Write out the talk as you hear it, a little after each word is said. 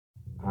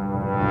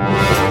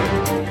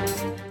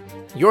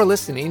You're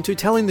listening to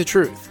Telling the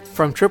Truth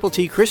from Triple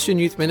T Christian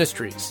Youth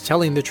Ministries,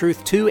 telling the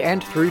truth to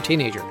and through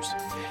teenagers.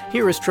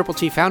 Here is Triple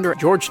T founder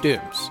George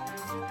Dooms.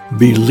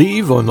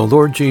 Believe on the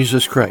Lord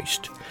Jesus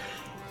Christ.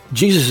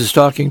 Jesus is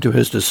talking to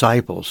his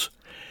disciples.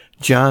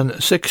 John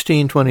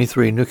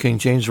 16:23, New King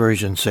James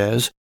Version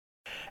says,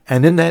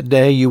 "And in that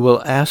day you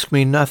will ask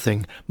me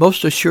nothing.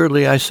 Most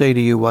assuredly I say to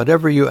you,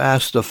 whatever you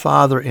ask the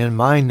Father in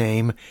my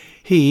name,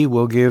 he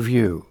will give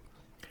you."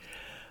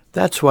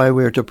 That's why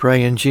we're to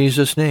pray in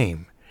Jesus'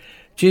 name.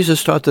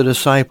 Jesus taught the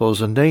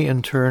disciples, and they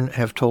in turn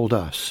have told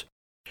us.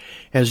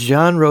 As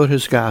John wrote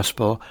his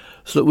gospel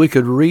so that we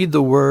could read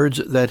the words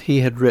that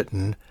he had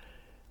written,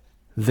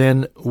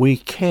 then we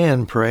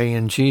can pray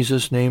in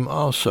Jesus' name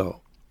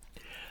also.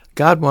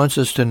 God wants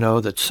us to know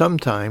that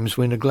sometimes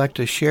we neglect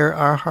to share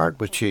our heart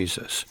with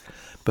Jesus,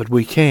 but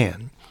we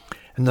can,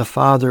 and the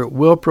Father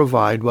will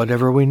provide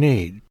whatever we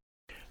need.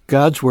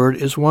 God's word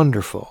is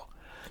wonderful.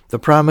 The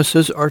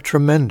promises are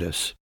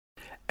tremendous,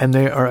 and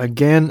they are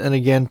again and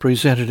again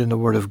presented in the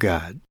Word of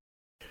God.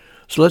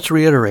 So let's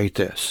reiterate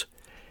this.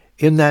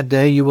 In that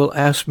day you will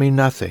ask me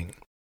nothing.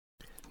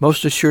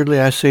 Most assuredly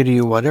I say to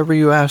you, whatever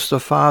you ask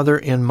the Father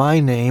in my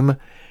name,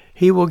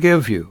 he will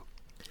give you.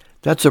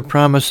 That's a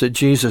promise that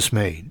Jesus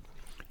made.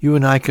 You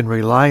and I can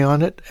rely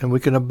on it, and we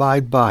can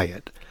abide by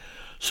it.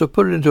 So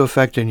put it into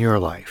effect in your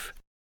life.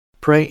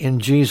 Pray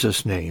in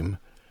Jesus' name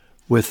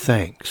with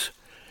thanks.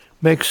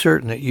 Make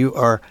certain that you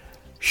are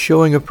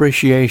showing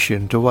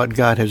appreciation to what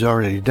God has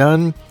already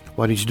done,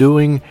 what he's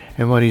doing,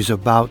 and what he's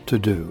about to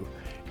do.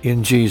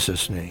 In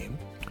Jesus' name.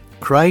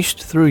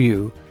 Christ, through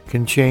you,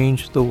 can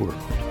change the world.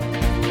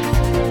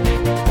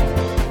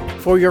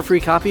 For your free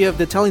copy of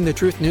the Telling the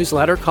Truth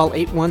newsletter, call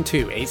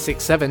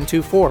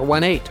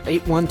 812-867-2418,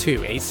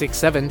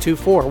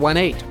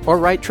 812-867-2418, or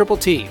write Triple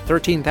T,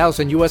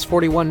 13,000 U.S.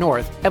 41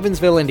 North,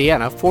 Evansville,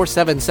 Indiana,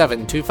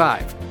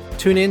 47725.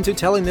 Tune in to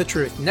Telling the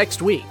Truth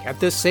next week at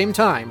this same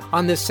time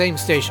on this same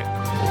station.